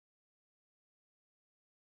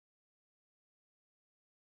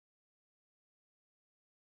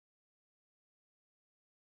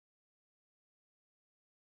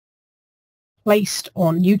placed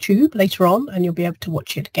on YouTube later on, and you'll be able to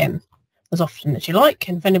watch it again as often as you like.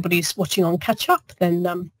 And if anybody's watching on catch up,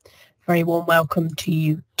 then very warm welcome to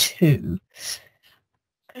you too.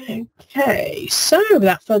 Okay, so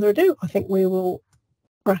without further ado, I think we will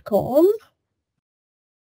crack on.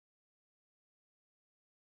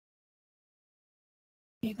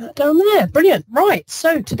 See that down there. Brilliant. Right,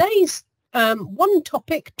 so today's one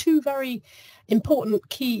topic, two very important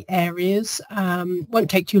key areas. Won't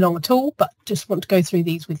take too long at all, but just want to go through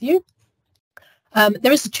these with you.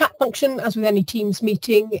 There is a chat function, as with any Teams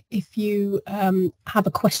meeting. If you have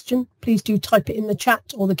a question, please do type it in the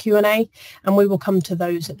chat or the Q&A, and we will come to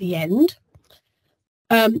those at the end.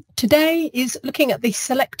 Today is looking at the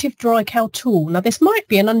Selective dry cow tool. Now, this might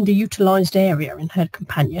be an underutilised area in Herd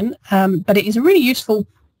Companion, but it is a really useful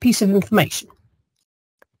piece of information.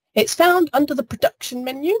 It's found under the production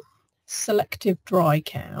menu, Selective dry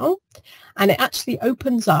cow, and it actually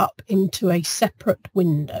opens up into a separate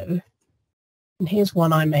window. And here's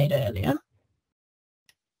one I made earlier.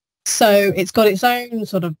 So it's got its own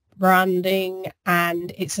sort of branding,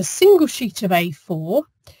 and it's a single sheet of A4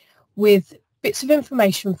 with bits of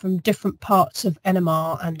information from different parts of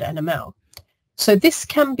NMR and NML. So this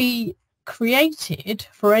can be created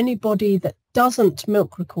for anybody that doesn't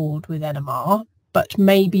milk record with NMR, but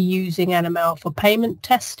may be using NML for payment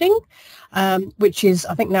testing, which is,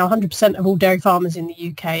 I think, now 100% of all dairy farmers in the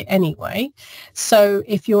UK anyway. So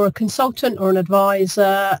if you're a consultant or an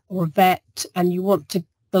advisor or a vet and you want to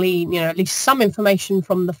glean, at least some information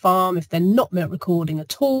from the farm, if they're not milk recording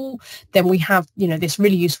at all, then we have, this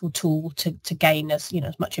really useful tool to gain as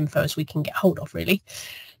much info as we can get hold of, really.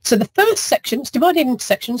 So the first section is divided into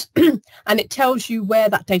sections and it tells you where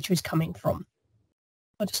that data is coming from.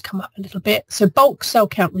 I'll just come up a little bit. So bulk cell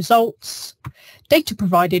count results, data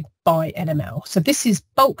provided by NML. So this is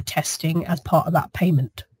bulk testing as part of that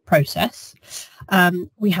payment process.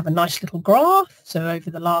 We have a nice little graph. So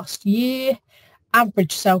over the last year,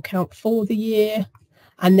 average cell count for the year.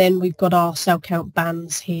 And then we've got our cell count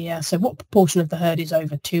bands here. So what proportion of the herd is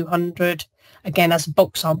over 200? Again, as a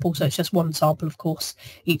bulk sample, so it's just one sample, of course,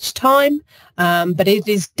 each time. But it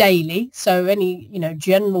is daily, so any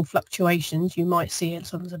general fluctuations you might see it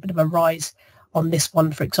sort of a bit of a rise on this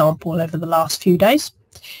one, for example, over the last few days.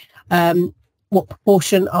 What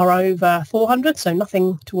proportion are over 400? So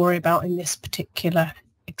nothing to worry about in this particular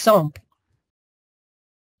example.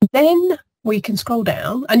 Then we can scroll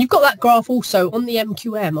down, and you've got that graph also on the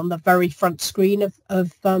MQM on the very front screen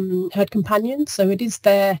of Herd Companion. So it is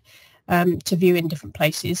there to view in different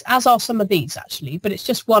places, as are some of these actually, but it's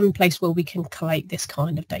just one place where we can collate this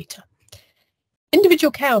kind of data.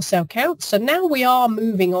 Individual cow cell count. So now we are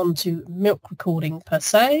moving on to milk recording per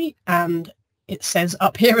se, and it says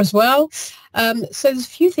up here as well. So there's a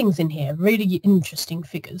few things in here, really interesting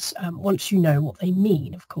figures, once you know what they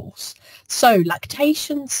mean, of course. So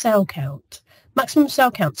lactation cell count, maximum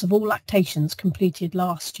cell counts of all lactations completed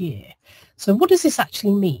last year. So what does this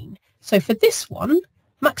actually mean? So for this one,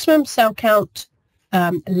 maximum cell count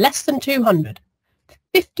less than 200.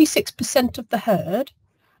 56% of the herd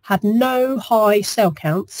had no high cell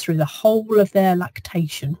counts through the whole of their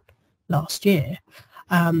lactation last year.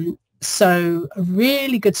 So a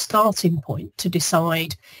really good starting point to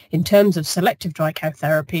decide in terms of selective dry cow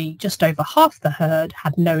therapy. Just over half the herd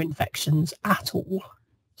had no infections at all.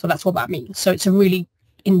 So that's what that means. So it's a really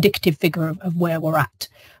indicative figure of where we're at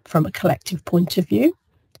from a collective point of view.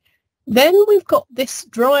 Then we've got this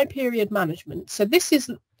dry period management. So this is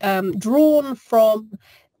drawn from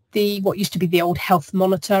what used to be the old health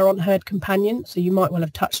monitor on Herd Companion. So you might well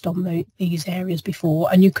have touched on these areas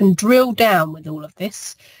before, and you can drill down with all of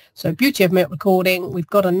this. So beauty of milk recording, we've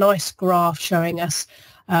got a nice graph showing us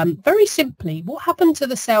very simply what happened to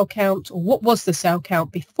the cell count, or what was the cell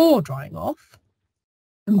count before drying off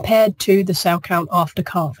compared to the cell count after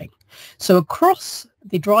calving. So across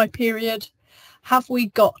the dry period, have we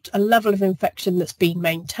got a level of infection that's been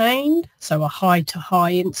maintained? So a high to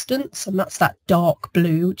high instance, and that's that dark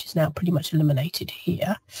blue, which is now pretty much eliminated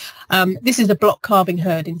here. This is a block calving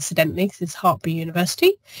herd, incidentally. This is Hartpury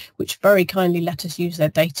University, which very kindly let us use their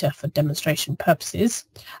data for demonstration purposes.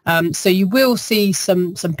 So you will see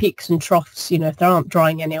some peaks and troughs, if there aren't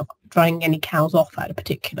drying any cows off at a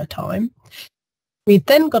particular time. We've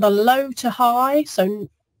then got a low to high, so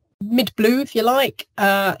mid blue, if you like.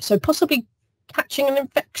 So possibly catching an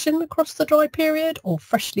infection across the dry period, or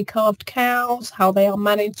freshly calved cows, how they are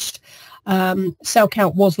managed. Cell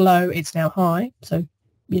count was low, it's now high, so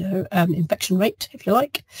infection rate, if you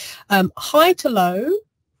like. High to low,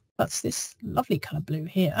 that's this lovely colour blue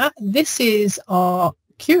here. This is our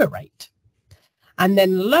cure rate, And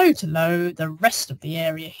then low to low, the rest of the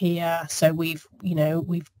area here. So we've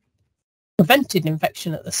prevented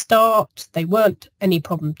infection at the start. They weren't any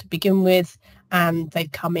problem to begin with, and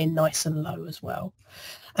they've come in nice and low as well.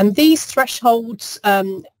 And these thresholds,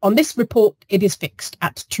 on this report, it is fixed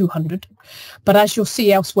at 200. But as you'll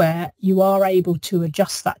see elsewhere, you are able to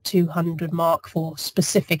adjust that 200 mark for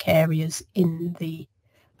specific areas in the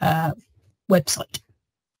website.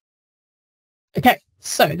 Okay,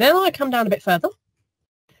 so then I come down a bit further.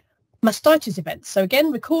 Mastitis events. So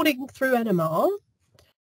again, recording through NMR.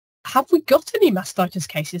 Have we got any mastitis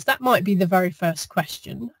cases? That might be the very first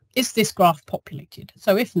question. Is this graph populated?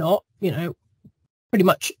 So if not, pretty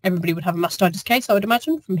much everybody would have a mastitis case, I would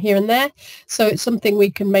imagine, from here and there. So it's something we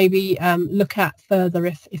can maybe look at further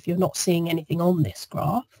if you're not seeing anything on this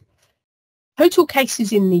graph. Total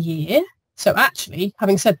cases in the year. So actually,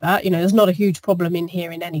 having said that, there's not a huge problem in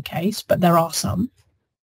here in any case, but there are some.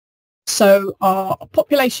 So our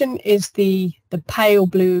population is the pale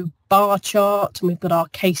blue bar chart, and we've got our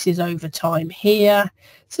cases over time here.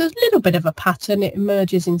 So there's a little bit of a pattern. It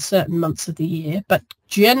emerges in certain months of the year, but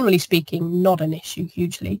generally speaking, not an issue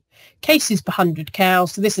hugely. Cases per 100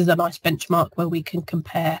 cows. So this is a nice benchmark where we can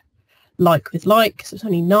compare like with like. So it's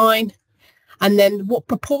only 9. And then what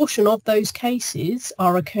proportion of those cases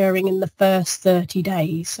are occurring in the first 30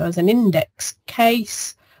 days? So as an index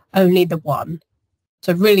case, only the 1.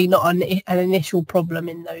 So really not an initial problem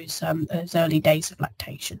in those early days of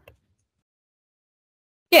lactation.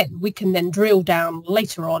 Again, we can then drill down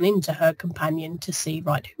later on into herd companion to see,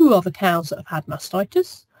 right, who are the cows that have had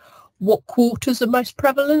mastitis? What quarters are most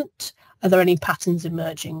prevalent? Are there any patterns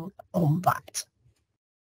emerging on that?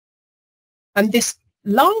 And this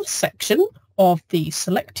last section of the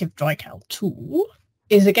selective dry cow tool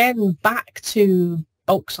is again back to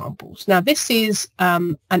bulk samples. Now this is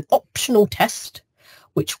an optional test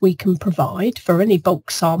which we can provide for any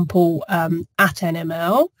bulk sample at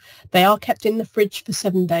NML. They are kept in the fridge for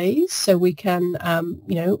 7 days, so we can,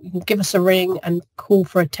 you can give us a ring and call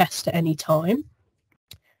for a test at any time.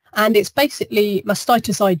 And it's basically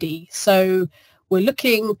mastitis ID. So we're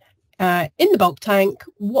looking in the bulk tank,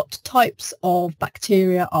 what types of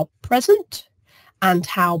bacteria are present and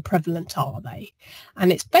how prevalent are they?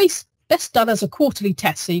 And it's best done as a quarterly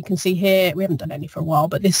test. So you can see here, we haven't done any for a while,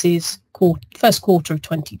 but this is first quarter of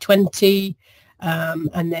 2020,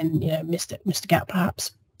 and then, Mr. Gap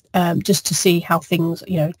perhaps, just to see how things,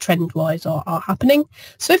 trend-wise are happening.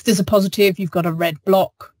 So if there's a positive, you've got a red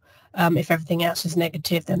block. If everything else is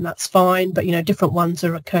negative, then that's fine. But, different ones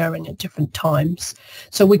are occurring at different times.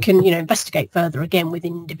 So we can, investigate further again with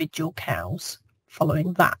individual cows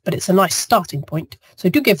following that. But it's a nice starting point. So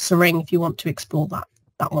do give us a ring if you want to explore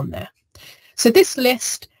that one there. So this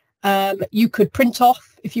list, you could print off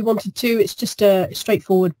if you wanted to. It's just a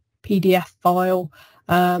straightforward PDF file.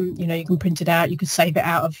 You can print it out. You could save it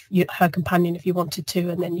out of her companion if you wanted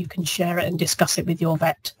to, and then you can share it and discuss it with your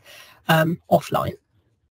vet offline.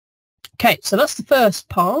 Okay, so that's the first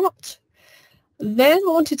part. Then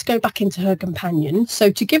I wanted to go back into her companion.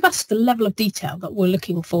 So to give us the level of detail that we're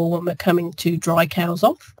looking for when we're coming to dry cows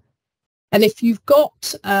off. And if you've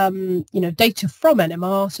got, data from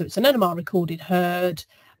NMR, so it's an NMR recorded herd,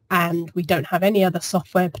 and we don't have any other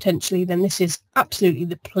software potentially, then this is absolutely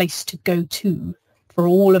the place to go to for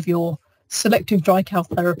all of your selective dry cow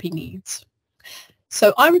therapy needs.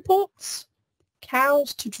 So iReports,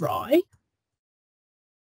 cows to dry.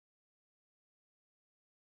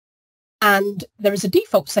 And there is a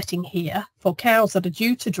default setting here for cows that are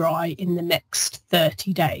due to dry in the next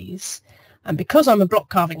 30 days. And because I'm a block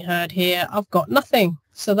calving herd here, I've got nothing.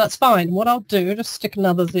 So that's fine. What I'll do, just stick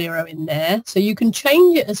another 0 in there. So you can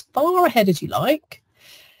change it as far ahead as you like.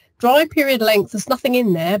 Dry period length, there's nothing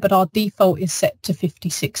in there, but our default is set to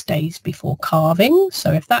 56 days before calving.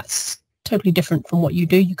 So if that's totally different from what you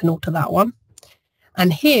do, you can alter that one.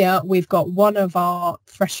 And here we've got one of our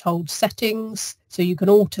threshold settings. So you can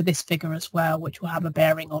alter this figure as well, which will have a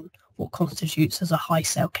bearing on what constitutes as a high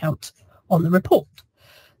cell count on the report.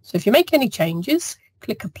 So if you make any changes,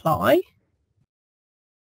 click apply.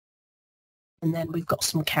 And then we've got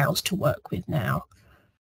some cows to work with now.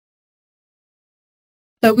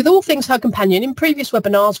 So with all things herd companion, in previous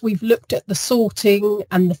webinars, we've looked at the sorting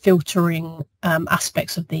and the filtering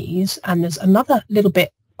aspects of these. And there's another little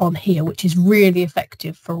bit on here, which is really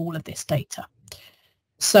effective for all of this data.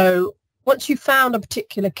 So once you've found a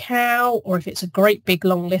particular cow, or if it's a great big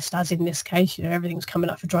long list, as in this case, everything's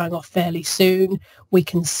coming up for drying off fairly soon, we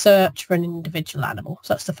can search for an individual animal.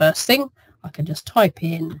 So that's the first thing. I can just type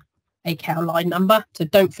in a cow line number. So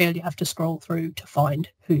don't feel you have to scroll through to find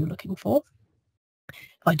who you're looking for.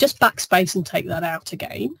 If I just backspace and take that out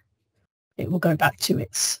again, it will go back to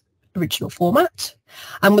its original format.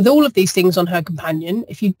 And with all of these things on her companion,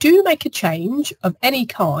 if you do make a change of any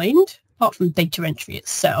kind, apart from data entry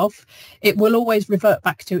itself, it will always revert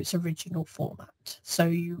back to its original format. So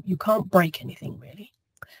you can't break anything really.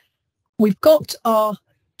 We've got our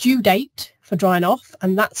due date for drying off,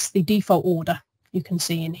 and that's the default order you can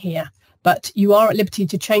see in here. But you are at liberty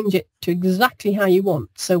to change it to exactly how you want.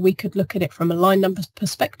 So we could look at it from a line number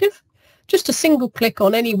perspective. Just a single click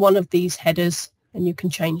on any one of these headers and you can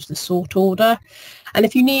change the sort order. And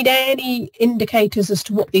if you need any indicators as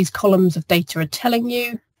to what these columns of data are telling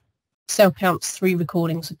you, cell counts 3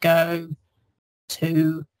 recordings ago,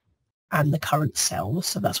 2, and the current cells.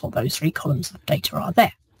 So that's what those 3 columns of data are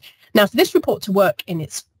there. Now, for this report to work in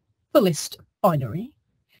its fullest binary,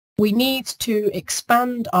 we need to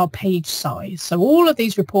expand our page size. So all of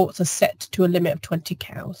these reports are set to a limit of 20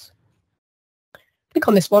 cows. Click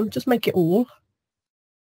on this one, just make it all.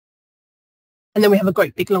 And then we have a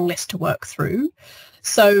great big long list to work through.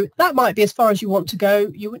 So that might be as far as you want to go.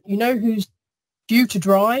 You know who's due to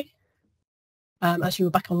dry. Actually,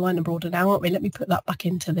 we're back on line number order now, aren't we? Let me put that back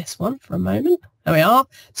into this one for a moment. There we are.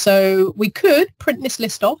 So we could print this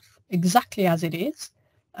list off exactly as it is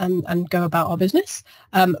and go about our business.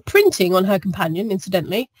 Printing on her companion,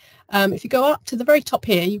 incidentally, if you go up to the very top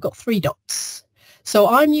here, you've got 3 dots. So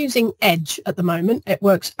I'm using Edge at the moment. It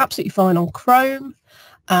works absolutely fine on Chrome.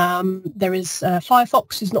 There is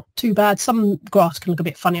Firefox is not too bad. Some graphs can look a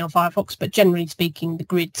bit funny on Firefox, but generally speaking, the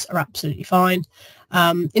grids are absolutely fine.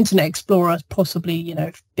 Internet Explorer is possibly,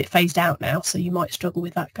 a bit phased out now, so you might struggle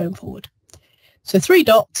with that going forward. So 3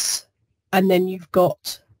 dots, and then you've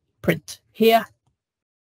got print here,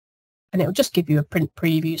 and it will just give you a print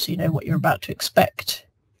preview so you know what you're about to expect.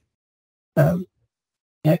 So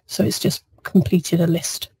it's just completed a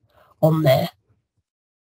list on there.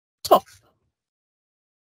 Top.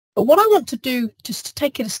 But what I want to do, just to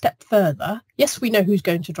take it a step further, yes, we know who's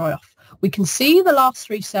going to dry off. We can see the last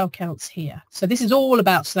 3 cell counts here. So this is all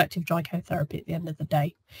about selective dry cow therapy at the end of the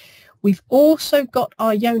day. We've also got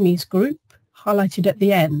our Yonis group highlighted at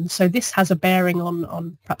the end. So this has a bearing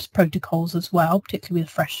on perhaps protocols as well, particularly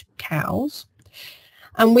with fresh cows.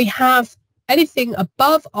 And we have anything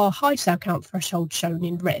above our high cell count threshold shown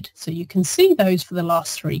in red. So you can see those for the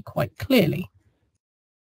last 3 quite clearly.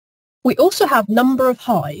 We also have number of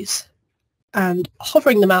highs and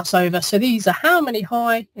hovering the mouse over. So these are how many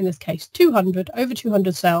high, in this case 200, over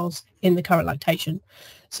 200 cells in the current lactation.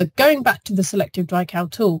 So going back to the selective dry cow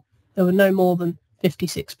tool, there were no more than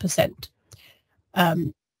 56%.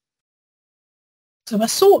 So if I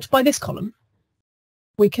sort by this column,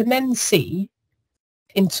 we can then see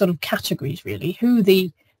in sort of categories really who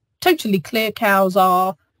the totally clear cows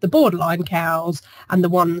are, the borderline cows, and the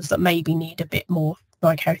ones that maybe need a bit more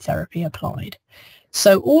dry cow therapy applied.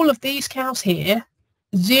 So all of these cows here,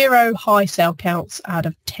 0 high cell counts out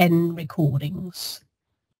of 10 recordings.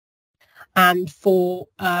 And for,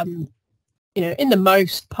 in the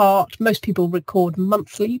most part, most people record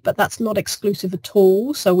monthly, but that's not exclusive at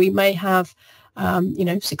all. So we may have,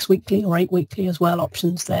 6 weekly or 8 weekly as well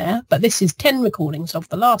options there. But this is 10 recordings. Of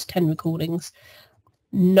the last 10 recordings,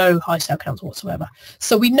 no high cell counts whatsoever.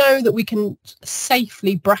 So we know that we can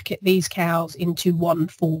safely bracket these cows into one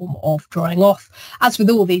form of drying off. As with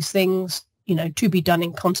all these things, to be done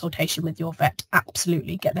in consultation with your vet,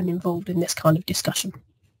 absolutely get them involved in this kind of discussion.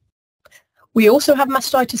 We also have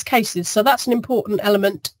mastitis cases, so that's an important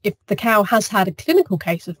element. If the cow has had a clinical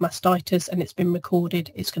case of mastitis and it's been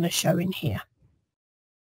recorded, it's going to show in here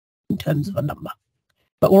in terms of a number.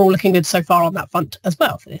 But we're all looking good so far on that front as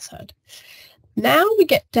well for this herd. Now we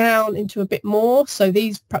get down into a bit more. So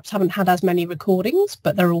these perhaps haven't had as many recordings,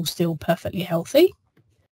 but they're all still perfectly healthy.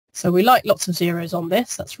 So we like lots of zeros on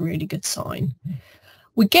this. That's a really good sign.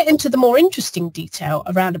 We get into the more interesting detail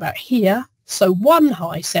around about here. So 1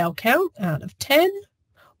 high cell count out of 10,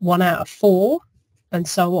 1 out of 4, and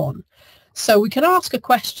so on. So we can ask a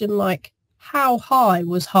question like, how high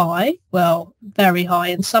was high? Well, very high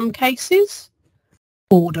in some cases,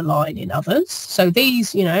 borderline in others. So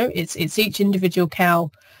these, it's each individual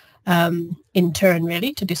cow in turn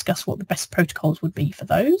really to discuss what the best protocols would be for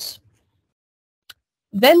those.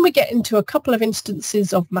 Then we get into a couple of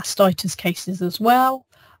instances of mastitis cases as well,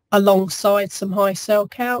 alongside some high cell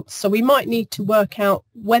counts. So we might need to work out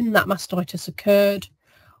when that mastitis occurred,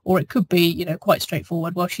 or it could be, quite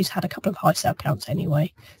straightforward. Well, she's had a couple of high cell counts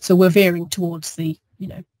anyway. So we're veering towards the,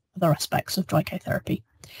 other aspects of dry cow therapy.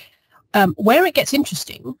 Where it gets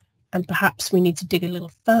interesting, and perhaps we need to dig a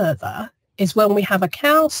little further, is when we have a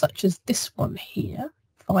cow such as this one here,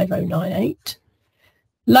 5098,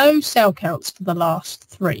 low cell counts for the last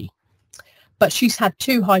 3. but she's had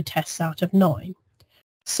 2 high tests out of 9.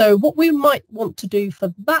 So what we might want to do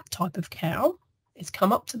for that type of cow is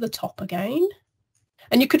come up to the top again,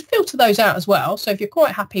 and you could filter those out as well. So if you're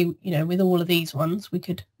quite happy, you know, with all of these ones, we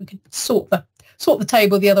could sort the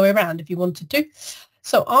table the other way around if you wanted to.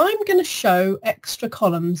 So I'm going to show extra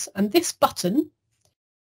columns, and this button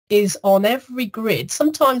is on every grid.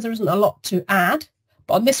 Sometimes there isn't a lot to add,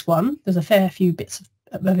 but on this one there's a fair few bits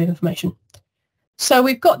of information. So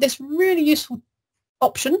we've got this really useful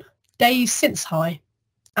option, days since high,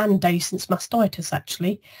 and days since mastitis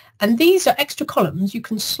actually, and these are extra columns you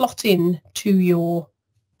can slot in to your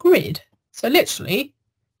grid. So literally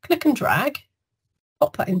click and drag,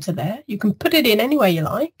 pop that into there. You can put it in any way you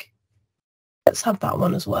like. Let's have that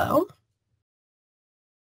one as well.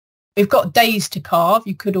 We've got days to carve.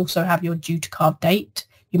 You could also have your due to carve date.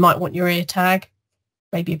 You might want your ear tag,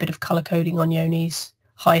 maybe a bit of colour coding on yonis,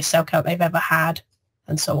 highest cell count they've ever had,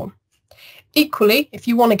 and so on. Equally, if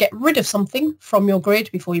you want to get rid of something from your grid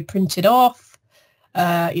before you print it off,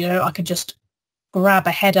 you know, I could just grab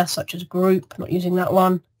a header such as group, not using that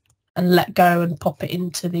one, and let go and pop it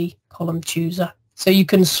into the column chooser. So you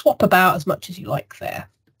can swap about as much as you like there.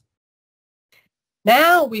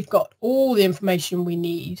 Now we've got all the information we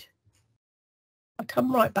need. I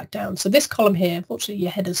come right back down. So this column here, unfortunately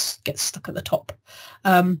your headers get stuck at the top.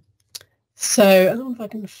 So I don't know if I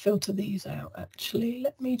can filter these out actually.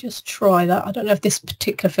 Let me just try that. I don't know if this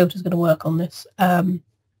particular filter is going to work on this. Let's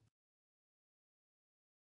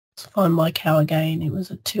find my cow again. It was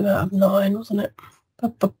a 2 out of 9, wasn't it?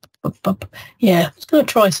 Yeah, I'm just going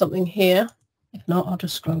to try something here. If not, I'll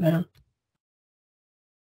just scroll down.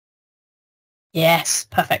 Yes,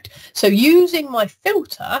 perfect. So using my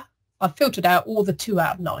filter, I've filtered out all the 2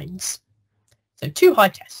 out of 9s. So 2 high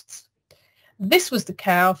tests. This was the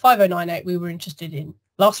cow, 5098, we were interested in.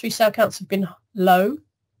 Last 3 cell counts have been low,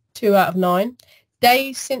 2 out of 9.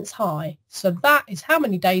 Days since high. So that is how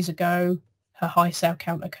many days ago her high cell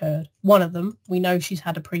count occurred. One of them, we know she's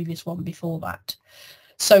had a previous one before that.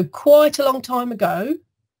 So quite a long time ago,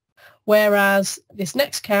 whereas this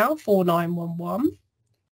next cow, 4911,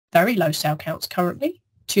 very low cell counts currently,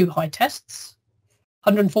 2 high tests.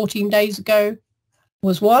 114 days ago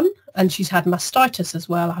was 1, and she's had mastitis as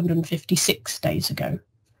well 156 days ago.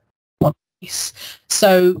 1 piece.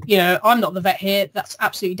 So, you know, I'm not the vet here. That's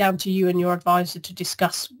absolutely down to you and your advisor to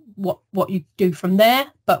discuss what you do from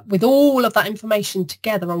there. But with all of that information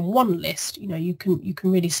together on one list, you know, you can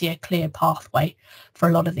really see a clear pathway for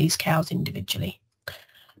a lot of these cows individually.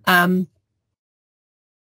 I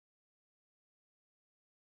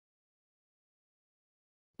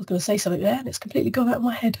was going to say something there and it's completely gone out of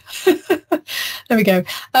my head. There we go.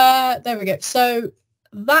 There we go. So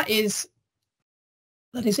that is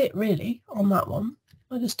it really on that one.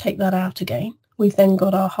 I'll just take that out again. We've then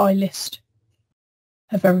got our high list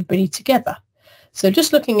of everybody together. So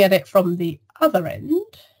just looking at it from the other end,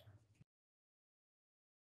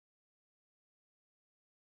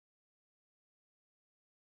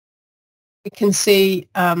 we can see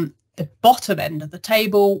the bottom end of the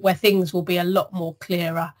table where things will be a lot more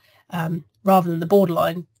clearer rather than the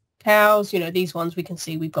borderline cows. You know, these ones we can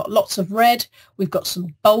see we've got lots of red, we've got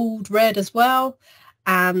some bold red as well,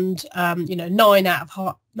 and you know, 9 out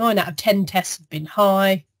of 10 tests have been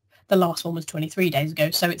high. The last one was 23 days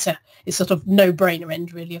ago, so it's sort of no-brainer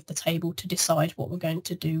end really of the table to decide what we're going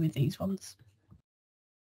to do with these ones.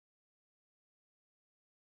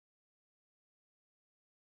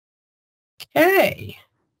 Okay,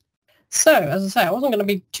 so as I say, I wasn't going to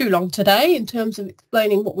be too long today in terms of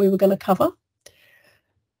explaining what we were going to cover.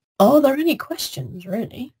 Are there any questions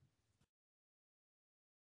really?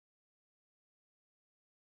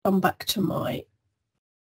 Come back to my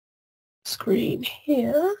screen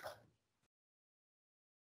here.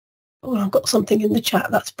 Oh, I've got something in the chat.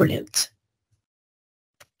 That's brilliant.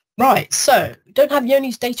 Right, so don't have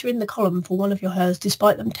Yoni's data in the column for one of your herds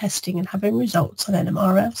despite them testing and having results on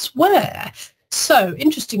NMR elsewhere. So,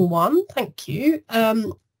 interesting one. Thank you.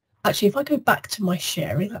 Actually, if I go back to my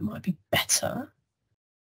sharing, that might be better.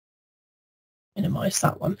 Minimize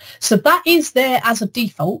that one. So that is there as a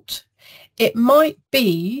default. It might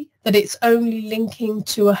be that it's only linking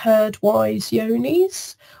to a herd-wise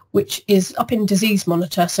Yonis, which is up in Disease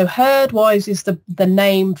Monitor. So herd-wise is the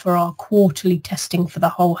name for our quarterly testing for the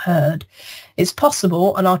whole herd. It's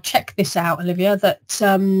possible, and I'll check this out, Olivia, that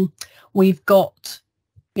we've got,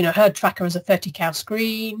 you know, herd tracker as a 30 cow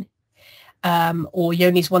screen, or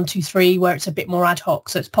Yonis 1, 2, 3, where it's a bit more ad hoc.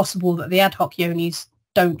 So it's possible that the ad hoc Yonis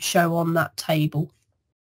don't show on that table.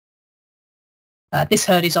 This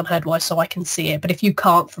herd is on herd-wise, so I can see it. But if you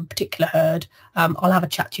can't from a particular herd, I'll have a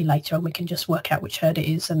chat to you later and we can just work out which herd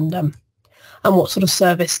it is. And and what sort of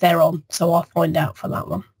service they're on. So I'll find out for that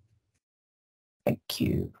one. Thank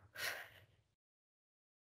you.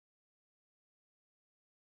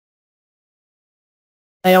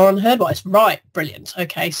 They are on Herdwise. Right, brilliant.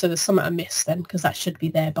 Okay, so there's something I missed then, because that should be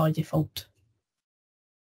there by default.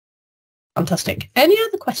 Fantastic. Any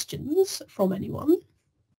other questions from anyone?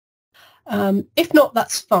 If not,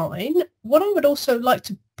 that's fine. What I would also like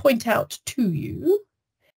to point out to you,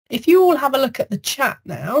 if you all have a look at the chat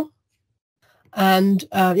now, and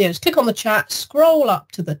just click on the chat, scroll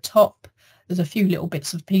up to the top. There's a few little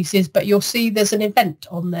bits of pieces, but you'll see there's an event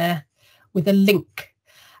on there with a link.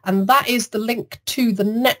 And that is the link to the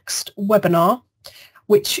next webinar,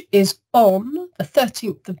 which is on the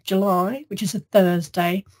 13th of July, which is a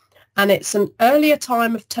Thursday. And it's an earlier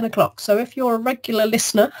time of 10 o'clock. So if you're a regular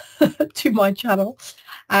listener to my channel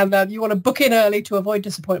and you want to book in early to avoid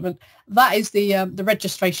disappointment, that is the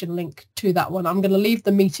registration link to that one. I'm going to leave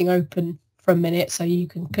the meeting open for a minute so you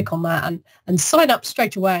can click on that and sign up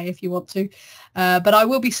straight away if you want to. But I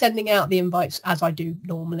will be sending out the invites as I do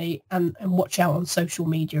normally, and watch out on social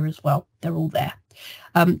media as well. They're all there.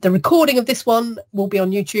 The recording of this one will be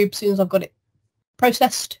on YouTube as soon as I've got it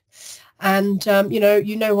processed. And, you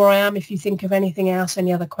know where I am. If you think of anything else,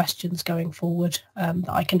 any other questions going forward that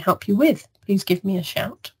I can help you with, please give me a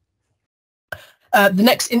shout. The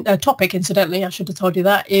next topic, incidentally, I should have told you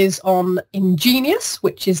that, is on Ingenious,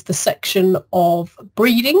 which is the section of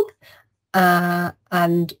breeding,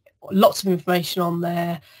 and lots of information on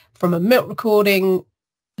there from a milk recording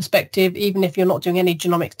perspective. Even if you're not doing any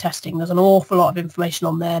genomics testing, there's an awful lot of information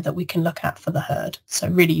on there that we can look at for the herd. So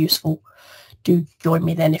really useful. Do join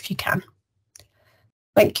me then if you can.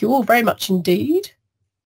 Thank you all very much indeed.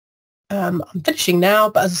 I'm finishing now,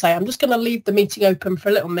 but as I say, I'm just going to leave the meeting open for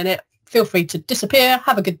a little minute. Feel free to disappear,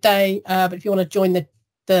 have a good day, but if you want to join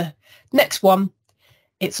the next one,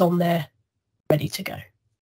 it's on there, ready to go.